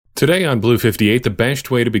Today on Blue 58, the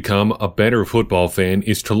best way to become a better football fan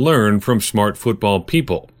is to learn from smart football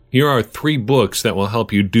people. Here are 3 books that will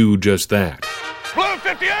help you do just that. Blue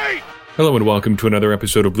 58! Hello and welcome to another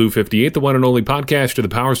episode of Blue 58, the one and only podcast of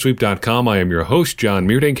thepowersweep.com. I am your host, John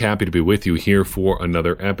Meerdink. Happy to be with you here for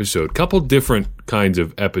another episode. Couple different kinds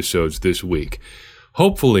of episodes this week.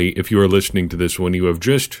 Hopefully, if you are listening to this one, you have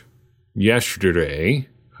just yesterday,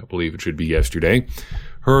 I believe it should be yesterday,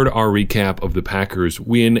 heard our recap of the Packers'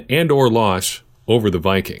 win and or loss over the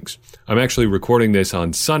Vikings. I'm actually recording this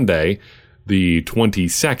on Sunday, the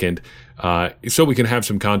 22nd, so we can have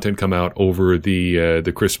some content come out over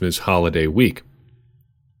the Christmas holiday week.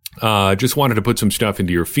 Just wanted to put some stuff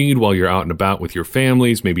into your feed while you're out and about with your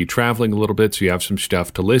families, maybe traveling a little bit so you have some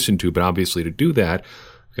stuff to listen to, but obviously to do that,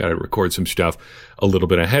 you've got to record some stuff a little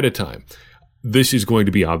bit ahead of time. This is going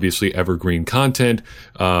to be obviously evergreen content,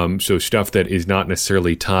 so stuff that is not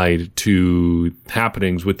necessarily tied to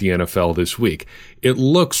happenings with the NFL this week. It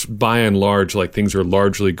looks by and large like things are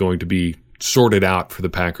largely going to be sorted out for the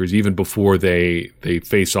Packers even before they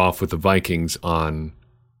face off with the Vikings on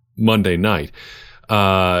Monday night.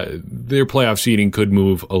 Their playoff seeding could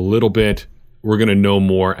move a little bit. We're going to know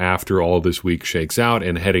more after all this week shakes out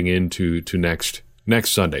and heading into next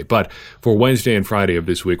Sunday. But for Wednesday and Friday of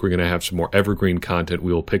this week, we're going to have some more evergreen content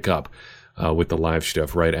we will pick up with the live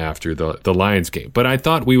stuff right after the Lions game. But I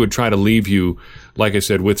thought we would try to leave you, like I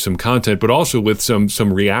said, with some content, but also with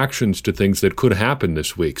some reactions to things that could happen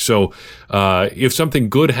this week. So if something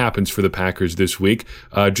good happens for the Packers this week,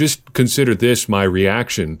 just consider this my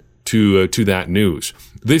reaction to that news.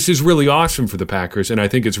 This is really awesome for the Packers, and I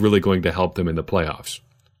think it's really going to help them in the playoffs.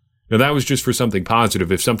 Now, that was just for something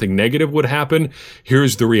positive. If something negative would happen,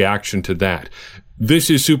 here's the reaction to that. This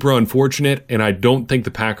is super unfortunate, and I don't think the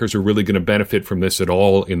Packers are really going to benefit from this at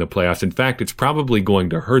all in the playoffs. In fact, it's probably going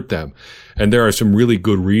to hurt them, and there are some really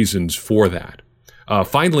good reasons for that.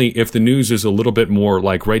 Finally, if the news is a little bit more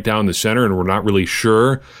like right down the center and we're not really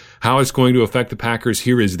sure how it's going to affect the Packers,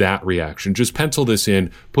 here is that reaction. Just pencil this in,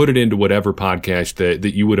 put it into whatever podcast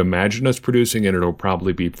that you would imagine us producing, and it'll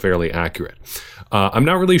probably be fairly accurate. I'm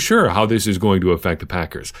not really sure how this is going to affect the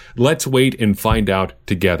Packers. Let's wait and find out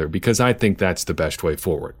together, because I think that's the best way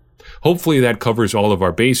forward. Hopefully that covers all of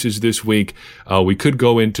our bases this week. We could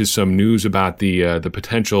go into some news about the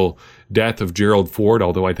potential death of Gerald Ford,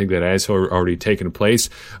 although I think that has already taken place.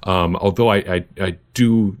 Although I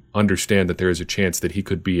do understand that there is a chance that he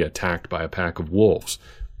could be attacked by a pack of wolves.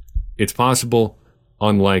 It's possible,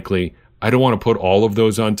 unlikely. I don't want to put all of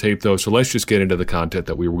those on tape, though, so let's just get into the content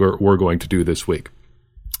that we're going to do this week.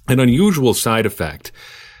 An unusual side effect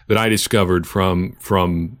that I discovered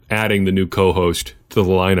from adding the new co-host to the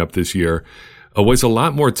lineup this year was a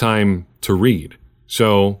lot more time to read.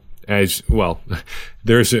 So, as well,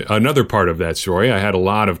 there's another part of that story. I had a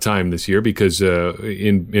lot of time this year because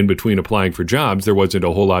in between applying for jobs, there wasn't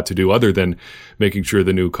a whole lot to do other than making sure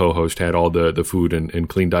the new co-host had all the food and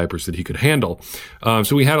clean diapers that he could handle.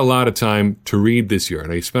 So we had a lot of time to read this year,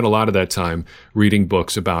 and I spent a lot of that time reading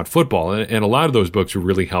books about football. And a lot of those books are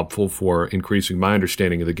really helpful for increasing my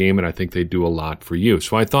understanding of the game, and I think they do a lot for you.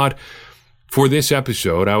 So I thought, for this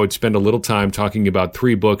episode, I would spend a little time talking about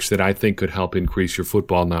 3 books that I think could help increase your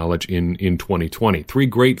football knowledge in 2020. 3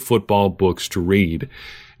 great football books to read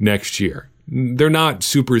next year. They're not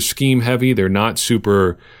super scheme heavy. They're not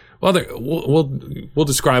super, well, we'll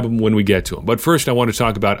describe them when we get to them. But first, I want to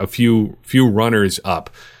talk about a few runners up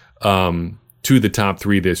to the top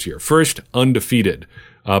 3 this year. First, Undefeated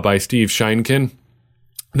by Steve Sheinkin.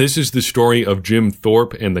 This is the story of Jim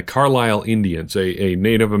Thorpe and the Carlisle Indians, a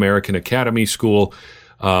Native American academy school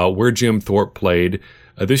where Jim Thorpe played.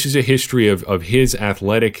 This is a history of his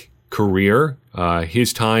athletic career,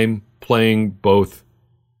 his time playing both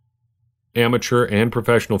amateur and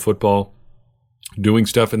professional football, doing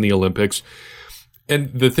stuff in the Olympics.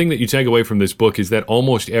 And the thing that you take away from this book is that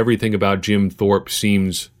almost everything about Jim Thorpe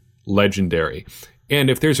seems legendary. And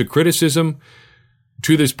if there's a criticism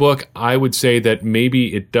to this book, I would say that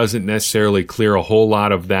maybe it doesn't necessarily clear a whole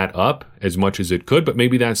lot of that up as much as it could, but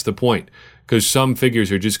maybe that's the point, because some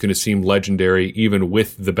figures are just going to seem legendary even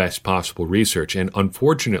with the best possible research. And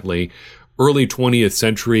unfortunately, early 20th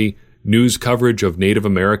century news coverage of Native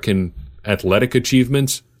American athletic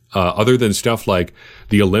achievements, other than stuff like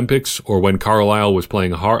the Olympics or when Carlisle was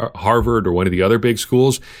playing Harvard or one of the other big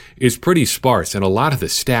schools, is pretty sparse. And a lot of the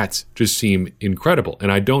stats just seem incredible.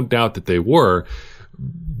 And I don't doubt that they were,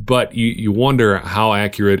 but you wonder how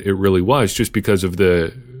accurate it really was, just because of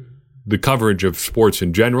the coverage of sports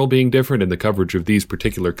in general being different and the coverage of these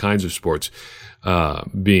particular kinds of sports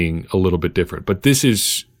being a little bit different. But this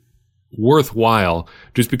is worthwhile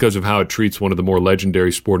just because of how it treats one of the more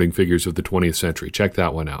legendary sporting figures of the 20th century. Check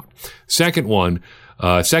that one out. Second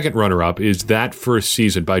runner-up is That First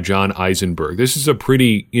Season by John Eisenberg. This is a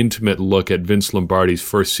pretty intimate look at Vince Lombardi's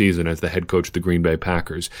first season as the head coach of the Green Bay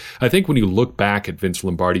Packers. I think when you look back at Vince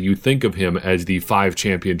Lombardi, you think of him as the 5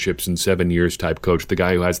 championships in 7 years type coach, the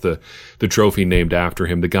guy who has the trophy named after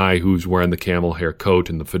him, the guy who's wearing the camel hair coat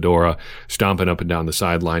and the fedora, stomping up and down the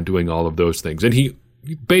sideline, doing all of those things. And he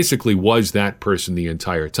basically was that person the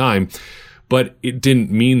entire time, but it didn't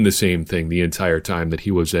mean the same thing the entire time that he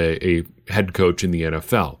was a head coach in the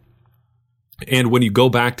NFL. And when you go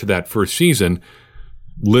back to that first season,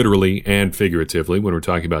 literally and figuratively, when we're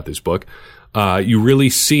talking about this book, you really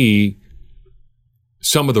see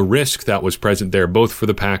some of the risk that was present there, both for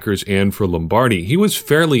the Packers and for Lombardi. He was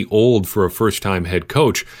fairly old for a first-time head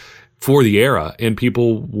coach for the era, and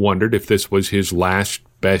people wondered if this was his last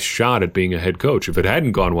best shot at being a head coach. If it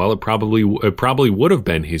hadn't gone well, it probably would have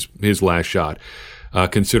been his last shot,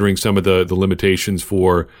 considering some of the limitations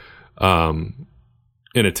for an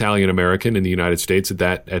Italian American in the United States at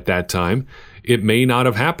that time. It may not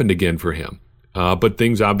have happened again for him. But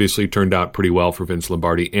things obviously turned out pretty well for Vince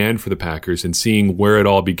Lombardi and for the Packers, and seeing where it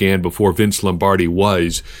all began before Vince Lombardi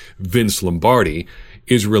was Vince Lombardi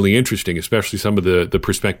is really interesting, especially some of the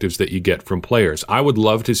perspectives that you get from players. I would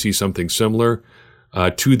love to see something similar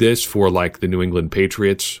to this for like the New England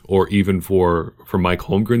Patriots, or even for Mike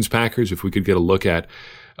Holmgren's Packers, if we could get a look at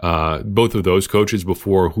both of those coaches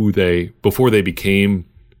before they became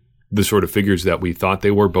the sort of figures that we thought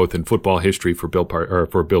they were, both in football history for Bill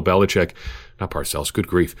Belichick, not Parcells, good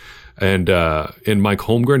grief, and Mike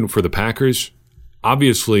Holmgren for the Packers.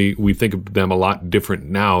 Obviously, we think of them a lot different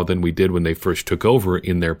now than we did when they first took over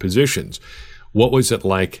in their positions. What was it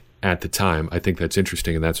like at the time? I think that's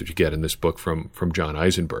interesting, and that's what you get in this book from John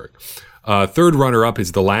Eisenberg. Third runner-up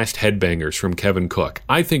is The Last Headbangers from Kevin Cook.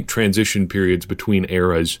 I think transition periods between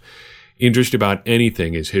eras in just about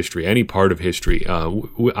anything is history, any part of history.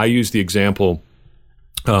 I use the example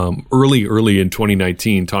early in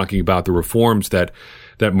 2019, talking about the reforms that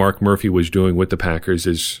Mark Murphy was doing with the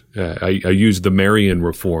Packers. I used the Marian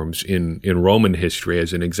reforms in Roman history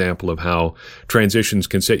as an example of how transitions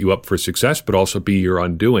can set you up for success, but also be your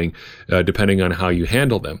undoing, depending on how you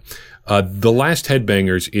handle them. The Last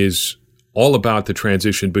Headbangers is all about the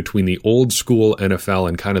transition between the old school NFL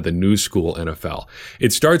and kind of the new school NFL.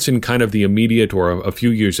 It starts in kind of the immediate or a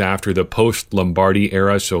few years after the post-Lombardi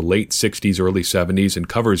era, so late 60s, early 70s, and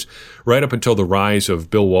covers right up until the rise of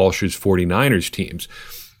Bill Walsh's 49ers teams.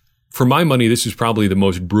 For my money, this is probably the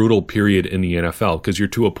most brutal period in the NFL, because you're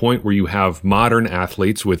to a point where you have modern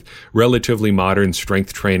athletes with relatively modern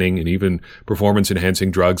strength training and even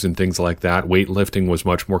performance-enhancing drugs and things like that. Weightlifting was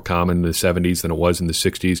much more common in the 70s than it was in the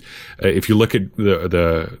 60s. If you look at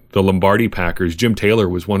the Lombardi Packers, Jim Taylor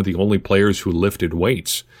was one of the only players who lifted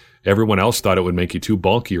weights. Everyone else thought it would make you too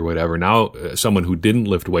bulky or whatever. Now, someone who didn't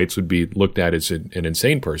lift weights would be looked at as an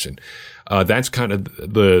insane person. That's kind of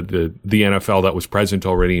the NFL that was present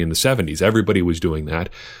already in the 70s. Everybody was doing that.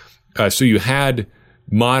 So you had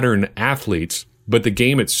modern athletes, but the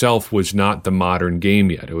game itself was not the modern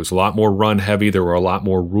game yet. It was a lot more run heavy. There were a lot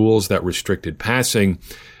more rules that restricted passing.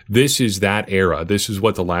 This is that era. This is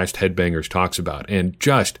what The Last Headbangers talks about. And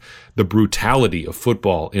just the brutality of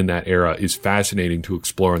football in that era is fascinating to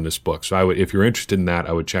explore in this book. So if you're interested in that,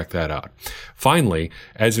 I would check that out. Finally,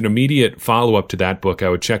 as an immediate follow-up to that book, I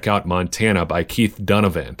would check out Montana by Keith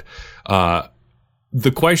Donovan. The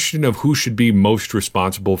question of who should be most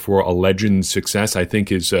responsible for a legend's success, I think,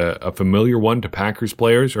 is a familiar one to Packers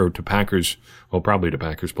players, or to Packers, well, probably to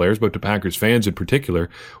Packers players, but to Packers fans in particular.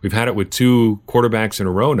 We've had it with 2 quarterbacks in a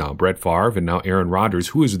row now, Brett Favre and now Aaron Rodgers.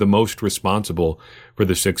 Who is the most responsible for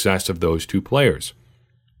the success of those 2 players?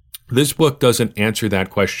 This book doesn't answer that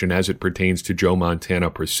question as it pertains to Joe Montana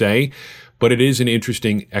per se, but it is an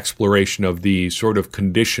interesting exploration of the sort of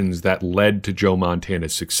conditions that led to Joe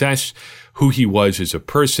Montana's success, who he was as a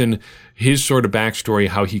person, his sort of backstory,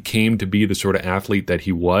 how he came to be the sort of athlete that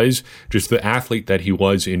he was, just the athlete that he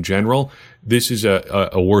was in general. This is a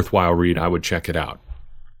worthwhile read. I would check it out.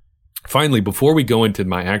 Finally, before we go into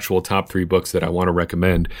my actual top 3 books that I want to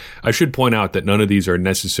recommend, I should point out that none of these are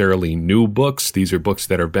necessarily new books. These are books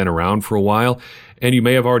that have been around for a while, and you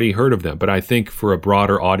may have already heard of them. But I think for a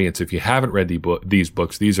broader audience, if you haven't read these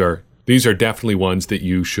books, these are definitely ones that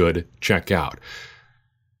you should check out.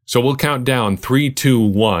 So we'll count down 3, 2,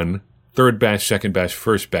 1, third best, second best,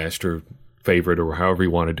 first best, or favorite, or however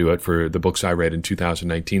you want to do it, for the books I read in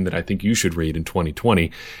 2019 that I think you should read in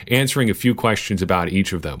 2020, answering a few questions about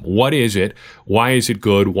each of them. What is it? Why is it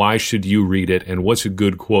good? Why should you read it? And what's a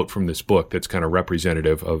good quote from this book that's kind of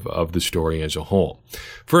representative of the story as a whole?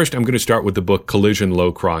 First, I'm going to start with the book Collision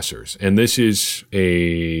Low Crossers. And this is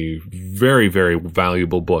a very, very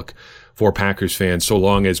valuable book for Packers fans, so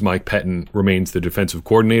long as Mike Pettine remains the defensive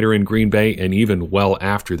coordinator in Green Bay, and even well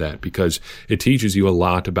after that, because it teaches you a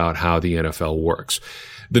lot about how the NFL works.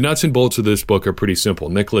 The nuts and bolts of this book are pretty simple.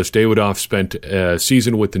 Nicholas Dawidoff spent a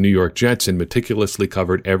season with the New York Jets and meticulously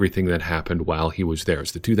covered everything that happened while he was there.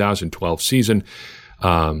 It's the 2012 season,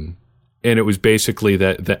 and it was basically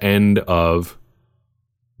the end of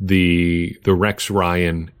the Rex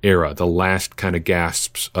Ryan era, the last kind of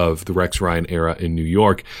gasps of the Rex Ryan era in New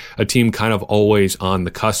York, a team kind of always on the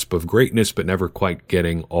cusp of greatness, but never quite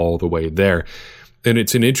getting all the way there. And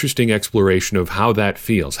it's an interesting exploration of how that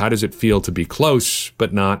feels. How does it feel to be close,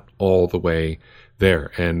 but not all the way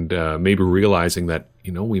there? And maybe realizing that,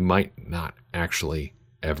 we might not actually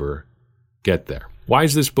ever get there. Why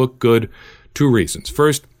is this book good? 2 reasons.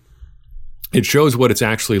 First, it shows what it's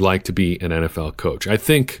actually like to be an NFL coach. I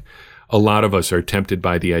think a lot of us are tempted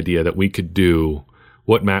by the idea that we could do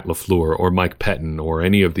what Matt LaFleur or Mike Pettine or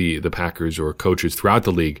any of the Packers or coaches throughout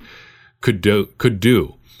the league could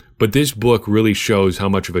do. But this book really shows how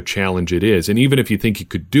much of a challenge it is. And even if you think you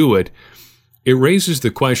could do it, it raises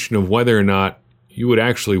the question of whether or not you would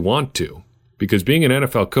actually want to. Because being an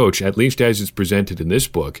NFL coach, at least as it's presented in this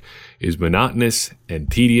book, is monotonous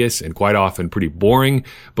and tedious and quite often pretty boring,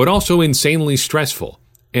 but also insanely stressful.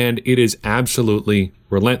 And it is absolutely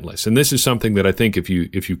relentless. And this is something that I think if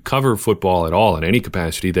you cover football at all in any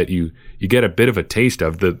capacity, that you get a bit of a taste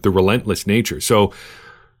of the relentless nature. So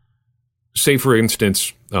say, for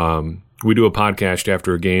instance, we do a podcast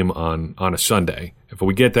after a game on a Sunday. If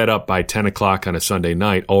we get that up by 10 o'clock on a Sunday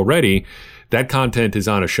night, already that content is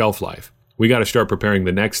on a shelf life. We got to start preparing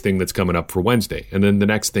the next thing that's coming up for Wednesday, and then the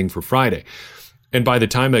next thing for Friday. And by the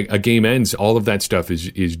time a game ends, all of that stuff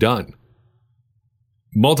is done.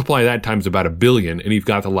 Multiply that times about 1 billion, and you've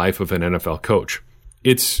got the life of an NFL coach.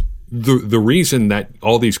 It's the reason that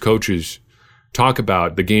all these coaches talk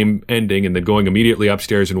about the game ending and then going immediately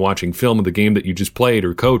upstairs and watching film of the game that you just played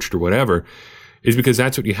or coached or whatever, is because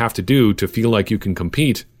that's what you have to do to feel like you can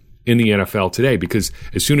compete in the NFL today. Because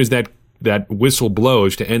as soon as that whistle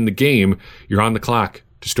blows to end the game, you're on the clock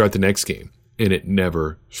to start the next game. And it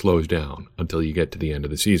never slows down until you get to the end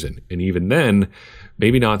of the season. And even then,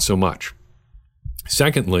 maybe not so much.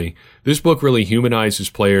 Secondly, this book really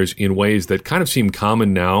humanizes players in ways that kind of seem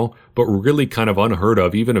common now, but were really kind of unheard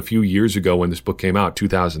of even a few years ago when this book came out,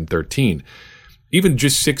 2013. Even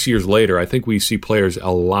just 6 years later, I think we see players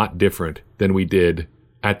a lot different than we did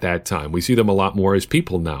at that time. We see them a lot more as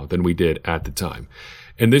people now than we did at the time.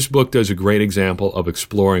 And this book does a great example of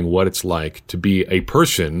exploring what it's like to be a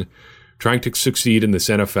person trying to succeed in this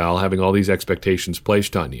NFL, having all these expectations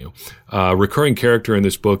placed on you. Recurring character in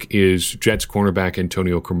this book is Jets cornerback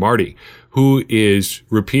Antonio Cromartie, who is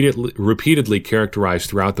repeatedly characterized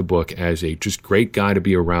throughout the book as a just great guy to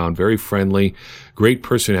be around, very friendly, great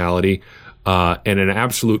personality, and an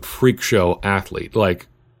absolute freak show athlete. Like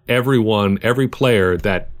every player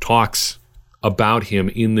that talks about him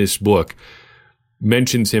in this book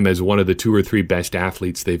mentions him as one of the 2 or 3 best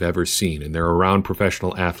athletes they've ever seen. And they're around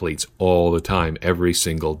professional athletes all the time, every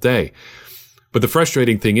single day. But the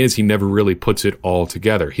frustrating thing is he never really puts it all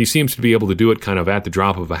together. He seems to be able to do it kind of at the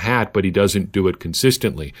drop of a hat, but he doesn't do it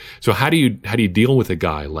consistently. So how do you deal with a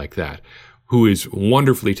guy like that who is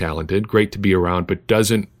wonderfully talented, great to be around, but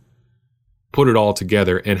doesn't put it all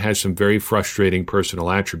together and has some very frustrating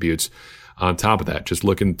personal attributes on top of that? Just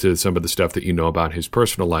look into some of the stuff that you know about his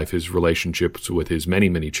personal life, his relationships with his many,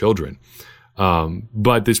 many children.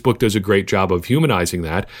 But this book does a great job of humanizing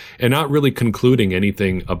that and not really concluding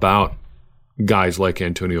anything about guys like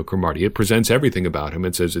Antonio Cromartie. It presents everything about him.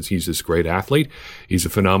 It says that he's this great athlete. He's a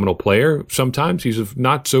phenomenal player sometimes. He's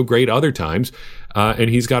not so great other times. And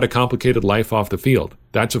he's got a complicated life off the field.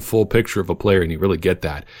 That's a full picture of a player, and you really get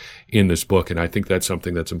that in this book, and I think that's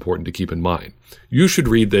something that's important to keep in mind. You should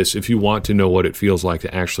read this if you want to know what it feels like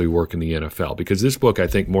to actually work in the NFL, because this book, I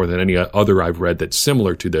think, more than any other I've read that's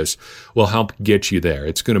similar to this, will help get you there.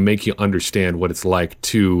 It's going to make you understand what it's like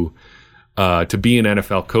to be an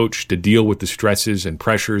NFL coach, to deal with the stresses and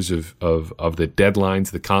pressures of the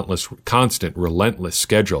deadlines, the constant, relentless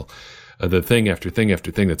schedule, the thing after thing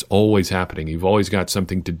after thing that's always happening. You've always got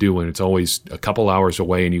something to do, and it's always a couple hours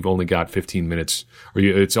away, and you've only got 15 minutes, or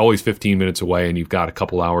it's always 15 minutes away, and you've got a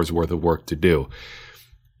couple hours worth of work to do.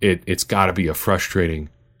 It's got to be a frustrating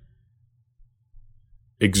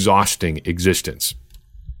exhausting existence.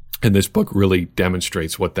 And this book really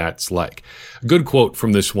demonstrates what that's like. A good quote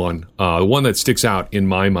from this one, the one that sticks out in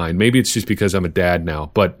my mind, maybe it's just because I'm a dad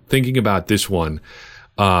now, but thinking about this one,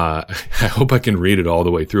 I hope I can read it all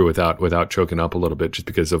the way through without choking up a little bit, just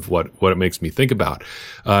because of what it makes me think about.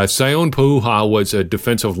 Sion Pauha was a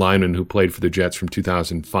defensive lineman who played for the Jets from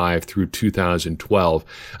 2005 through 2012.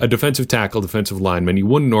 A defensive tackle, defensive lineman. You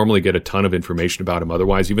wouldn't normally get a ton of information about him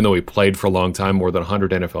otherwise, even though he played for a long time, more than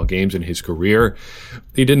 100 NFL games in his career.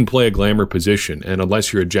 He didn't play a glamour position, and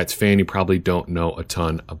unless you're a Jets fan, you probably don't know a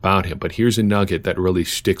ton about him. But here's a nugget that really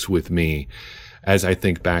sticks with me as I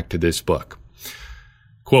think back to this book.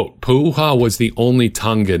 Quote, Pauha was the only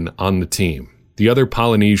Tongan on the team. The other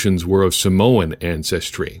Polynesians were of Samoan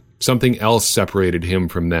ancestry. Something else separated him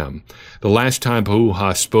from them. The last time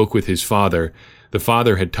Pauha spoke with his father, the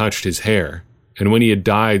father had touched his hair. And when he had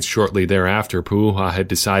died shortly thereafter, Pauha had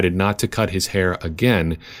decided not to cut his hair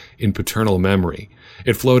again in paternal memory.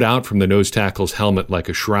 It flowed out from the nose tackle's helmet like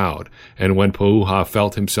a shroud, and when Pauha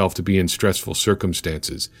felt himself to be in stressful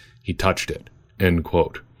circumstances, he touched it. End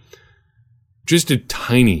quote. Just a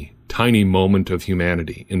tiny, tiny moment of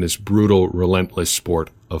humanity in this brutal, relentless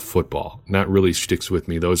sport of football. And that really sticks with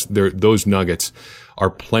me. Those nuggets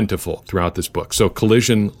are plentiful throughout this book. So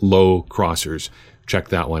Collision Low Crossers, check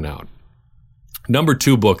that one out. Number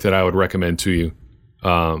 2 book that I would recommend to you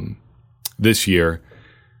this year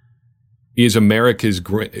is America's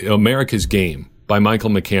Game by Michael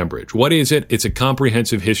McCambridge. What is it? It's a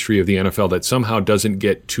comprehensive history of the NFL that somehow doesn't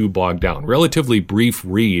get too bogged down. Relatively brief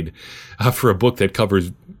read for a book that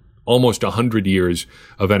covers almost 100 years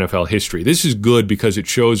of NFL history. This is good because it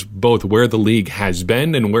shows both where the league has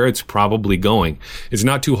been and where it's probably going. It's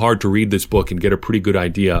not too hard to read this book and get a pretty good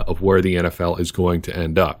idea of where the NFL is going to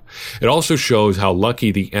end up. It also shows how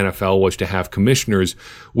lucky the NFL was to have commissioners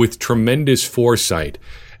with tremendous foresight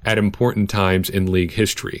at important times in league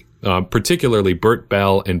history, particularly Bert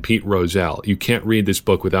Bell and Pete Rozelle. You can't read this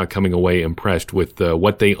book without coming away impressed with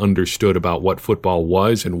what they understood about what football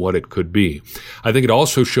was and what it could be. I think it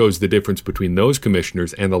also shows the difference between those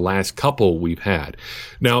commissioners and the last couple we've had.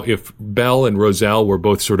 Now, if Bell and Rozelle were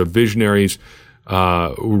both sort of visionaries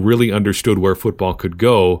who really understood where football could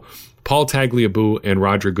go, Paul Tagliabue and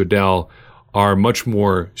Roger Goodell are much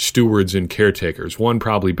more stewards and caretakers, one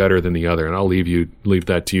probably better than the other, and I'll leave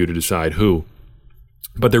that to you to decide who.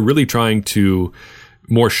 But they're really trying to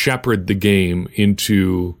more shepherd the game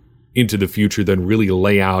into the future than really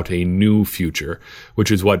lay out a new future,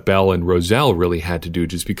 which is what Bell and Rozelle really had to do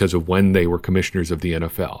just because of when they were commissioners of the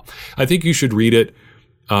NFL. I think you should read it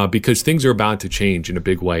because things are about to change in a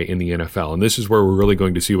big way in the NFL. And this is where we're really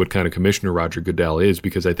going to see what kind of commissioner Roger Goodell is,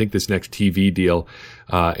 because I think this next TV deal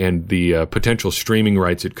and the potential streaming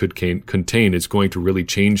rights it could contain is going to really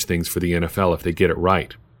change things for the NFL if they get it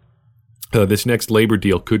right. This next labor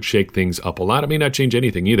deal could shake things up a lot. It may not change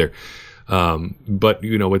anything either. But,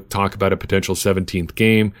 with talk about a potential 17th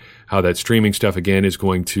game, how that streaming stuff again is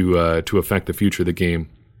going to affect the future of the game.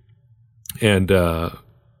 And,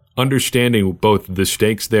 understanding both the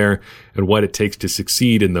stakes there and what it takes to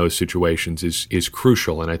succeed in those situations is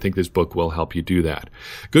crucial, and I think this book will help you do that.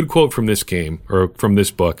 Good quote from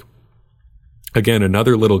this book. Again,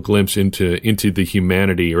 another little glimpse into the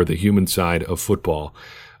humanity or the human side of football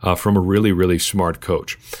from a really, really smart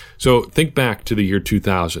coach. So think back to the year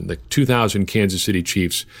 2000. The 2000 Kansas City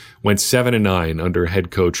Chiefs went 7-9 under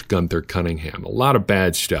head coach Gunther Cunningham. A lot of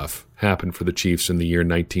bad stuff happened for the Chiefs in the year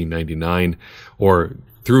 1999, or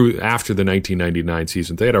through after the 1999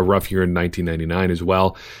 season. They had a rough year in 1999 as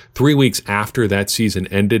well. 3 weeks after that season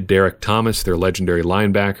ended, Derek Thomas, their legendary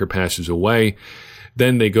linebacker, passes away.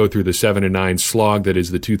 Then they go through the 7-9 slog that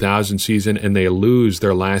is the 2000 season, and they lose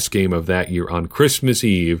their last game of that year on Christmas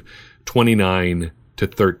Eve,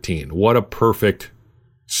 29-13. What a perfect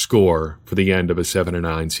score for the end of a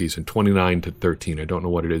 7-9 season, 29-13. I don't know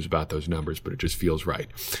what it is about those numbers, but it just feels right.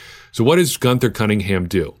 So what does Gunther Cunningham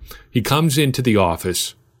do? He comes into the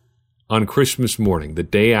office on Christmas morning, the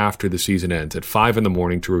day after the season ends, at 5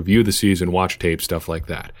 a.m. to review the season, watch tape, stuff like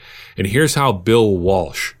that. And here's how Bill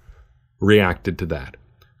Walsh reacted to that.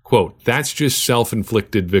 Quote, "That's just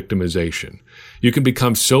self-inflicted victimization. You can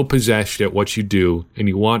become so possessed at what you do, and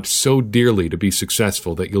you want so dearly to be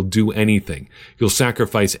successful that you'll do anything. You'll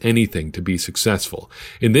sacrifice anything to be successful.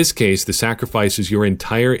 In this case, the sacrifice is your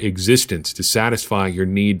entire existence to satisfy your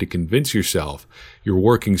need to convince yourself you're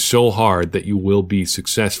working so hard that you will be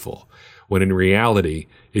successful, when in reality,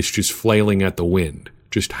 it's just flailing at the wind,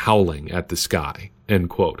 just howling at the sky." End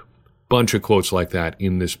quote. Bunch of quotes like that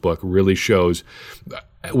in this book really shows,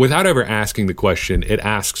 without ever asking the question, it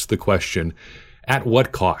asks the question, at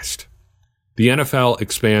what cost? the NFL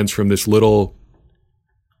expands from this little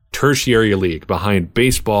tertiary league behind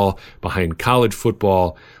baseball, behind college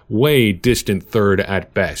football, way distant third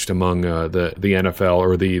at best among the NFL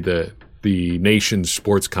or the nation's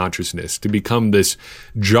sports consciousness, to become this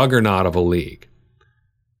juggernaut of a league.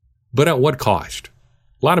 But at what cost?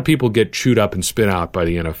 A lot of people get chewed up and spit out by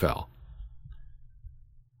the NFL.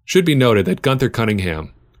 Should be noted that Gunther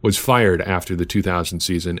Cunningham was fired after the 2000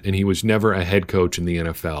 season, and he was never a head coach in the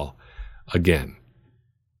NFL again.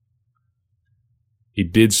 He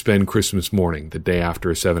did spend Christmas morning, the day after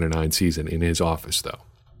a 7-9 season, in his office, though.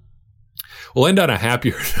 We'll end on a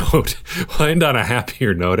happier note.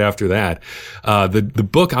 After that. The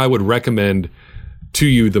book I would recommend to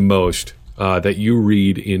you the most that you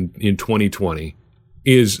read in 2020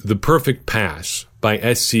 is The Perfect Pass by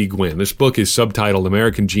S.C. Gwynn. This book is subtitled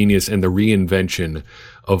American Genius and the Reinvention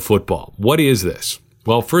of Football. What is this?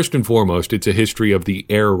 Well, first and foremost, it's a history of the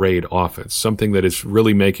air raid offense, something that is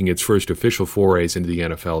really making its first official forays into the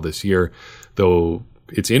NFL this year, though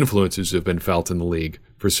its influences have been felt in the league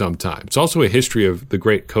for some time. It's also a history of the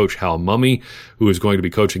great coach Hal Mumme, who is going to be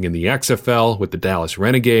coaching in the XFL with the Dallas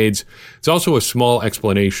Renegades. It's also a small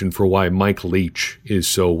explanation for why Mike Leach is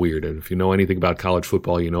so weird. And if you know anything about college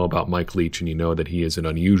football, you know about Mike Leach, and you know that he is an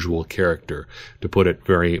unusual character, to put it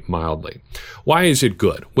very mildly. Why is it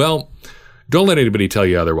good? Well, don't let anybody tell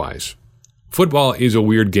you otherwise. Football is a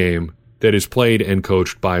weird game that is played and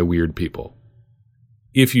coached by weird people.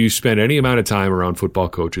 If you spend any amount of time around football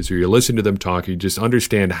coaches, or you listen to them talk, you just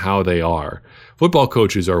understand how they are. Football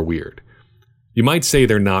coaches are weird. You might say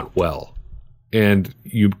they're not well, and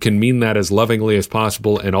you can mean that as lovingly as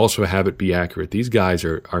possible and also have it be accurate. These guys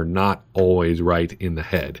are not always right in the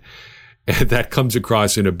head. And that comes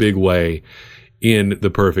across in a big way in The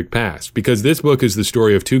Perfect Pass, because this book is the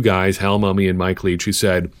story of two guys, Hal Mumme and Mike Leach, who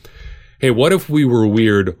said, hey, what if we were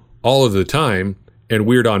weird all of the time, and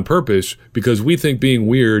weird on purpose, because we think being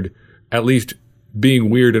weird, at least being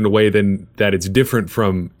weird in a way then that it's different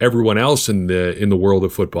from everyone else in the world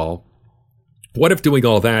of football. What if doing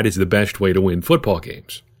all that is the best way to win football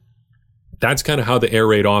games? That's kind of how the air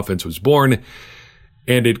raid offense was born,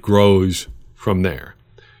 and it grows from there.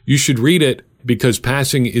 You should read it because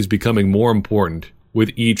passing is becoming more important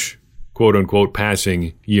with each quote-unquote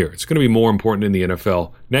passing year. It's going to be more important in the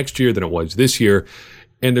NFL next year than it was this year.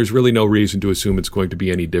 And there's really no reason to assume it's going to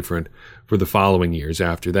be any different for the following years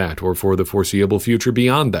after that, or for the foreseeable future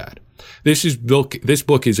beyond that. This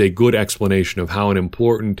book is a good explanation of how an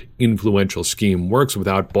important, influential scheme works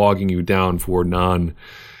without bogging you down for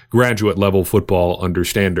non-graduate level football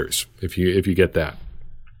understanders, if you get that.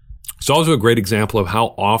 It's also a great example of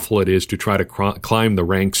how awful it is to try to climb the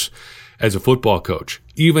ranks as a football coach,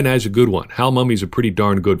 even as a good one. Hal Mumme's a pretty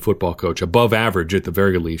darn good football coach, above average at the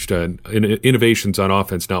very least, innovations on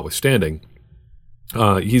offense notwithstanding.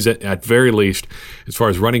 He's at very least, as far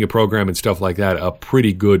as running a program and stuff like that, a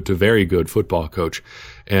pretty good to very good football coach.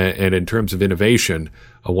 And in terms of innovation,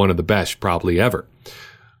 one of the best probably ever.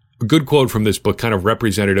 A good quote from this book, kind of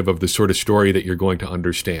representative of the sort of story that you're going to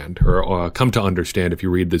understand, or come to understand if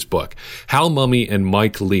you read this book. Hal Mumme and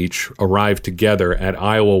Mike Leach arrived together at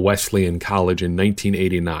Iowa Wesleyan College in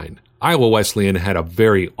 1989. Iowa Wesleyan had a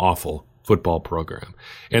very awful football program.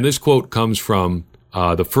 And this quote comes from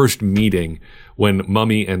the first meeting when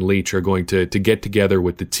Mumme and Leach are going to get together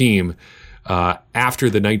with the team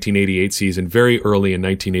after the 1988 season, very early in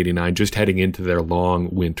 1989, just heading into their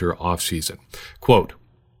long winter offseason. Quote,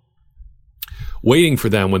 waiting for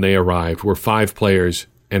them when they arrived were 5 players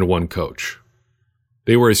and 1 coach.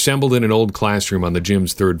 They were assembled in an old classroom on the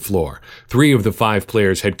gym's 3rd floor. 3 of the 5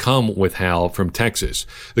 players had come with Hal from Texas.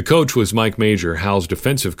 The coach was Mike Major, Hal's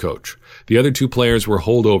defensive coach. The other 2 players were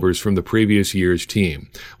holdovers from the previous year's team.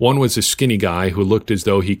 One was a skinny guy who looked as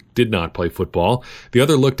though he did not play football. The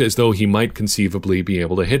other looked as though he might conceivably be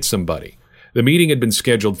able to hit somebody. The meeting had been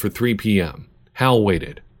scheduled for 3 p.m. Hal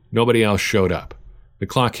waited. Nobody else showed up. The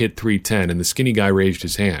clock hit 3:10, and the skinny guy raised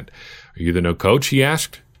his hand. Are you the new coach? He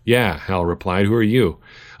asked. Yeah, Hal replied. Who are you?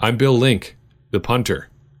 I'm Bill Link, the punter.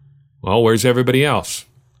 Well, where's everybody else?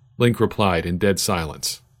 Link replied in dead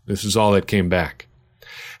silence. This is all that came back.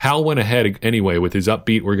 Hal went ahead anyway with his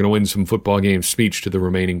upbeat, we're going to win some football games speech to the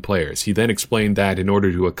remaining players. He then explained that in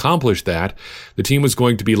order to accomplish that, the team was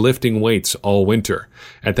going to be lifting weights all winter.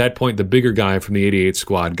 At that point, the bigger guy from the 88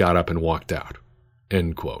 squad got up and walked out.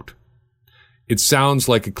 End quote. It sounds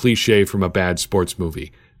like a cliche from a bad sports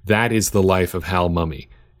movie. That is the life of Hal Mumme,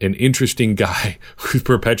 an interesting guy who's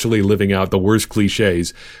perpetually living out the worst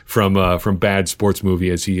cliches from bad sports movie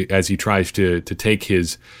as he tries to take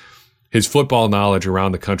his his football knowledge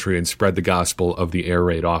around the country and spread the gospel of the air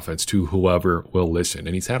raid offense to whoever will listen.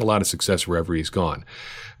 And he's had a lot of success wherever he's gone.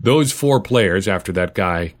 Those 4 players, after that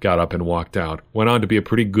guy got up and walked out, went on to be a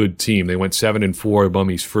pretty good team. They went 7-4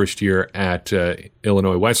 Bummee's first year at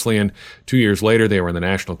Illinois Wesleyan. 2 years later, they were in the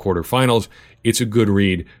national quarterfinals. It's a good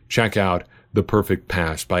read. Check out The Perfect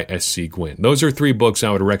Pass by S.C. Gwynn. Those are 3 books I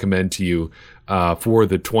would recommend to you for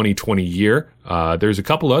the 2020 year. There's a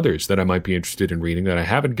couple others that I might be interested in reading that I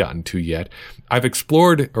haven't gotten to yet. I've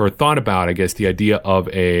explored or thought about, I guess, the idea of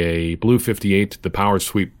a Blue 58, the Power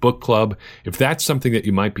Sweep Book Club. If that's something that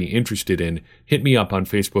you might be interested in, hit me up on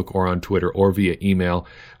Facebook or on Twitter or via email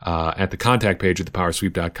at the contact page at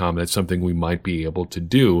thepowersweep.com. That's something we might be able to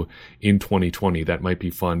do in 2020. That might be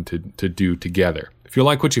fun to do together. If you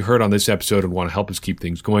like what you heard on this episode and want to help us keep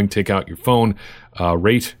things going, take out your phone,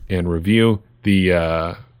 rate and review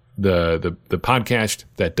the podcast.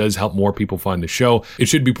 That does help more people find the show. It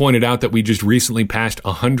should be pointed out that we just recently passed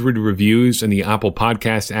 100 reviews in the Apple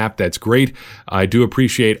Podcast app. That's great. I do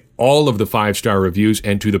appreciate all of the 5-star reviews.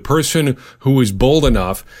 And to the person who was bold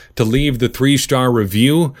enough to leave the 3-star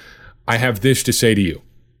review, I have this to say to you.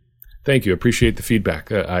 Thank you. Appreciate the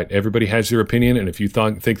feedback. Everybody has their opinion, and if you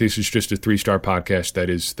think this is just a 3-star podcast, that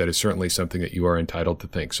is certainly something that you are entitled to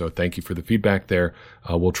think. So thank you for the feedback there.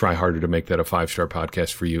 We'll try harder to make that a 5-star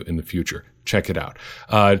podcast for you in the future. Check it out.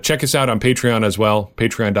 Check us out on Patreon as well,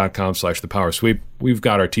 patreon.com/thepowersweep. We've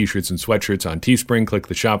got our t-shirts and sweatshirts on Teespring. Click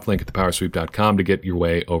the shop link at thepowersweep.com to get your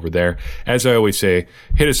way over there. As I always say,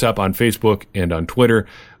 hit us up on Facebook and on Twitter.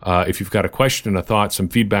 If you've got a question, a thought, some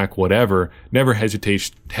feedback, whatever, never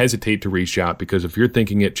hesitate to reach out, because if you're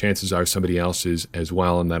thinking it, chances are somebody else is as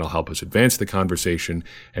well, and that'll help us advance the conversation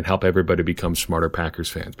and help everybody become smarter Packers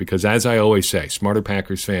fans. Because as I always say, smarter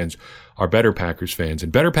Packers fans are better Packers fans,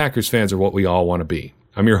 and better Packers fans are what we all want to be.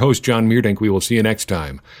 I'm your host, John Meerdink. We will see you next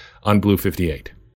time on Blue 58.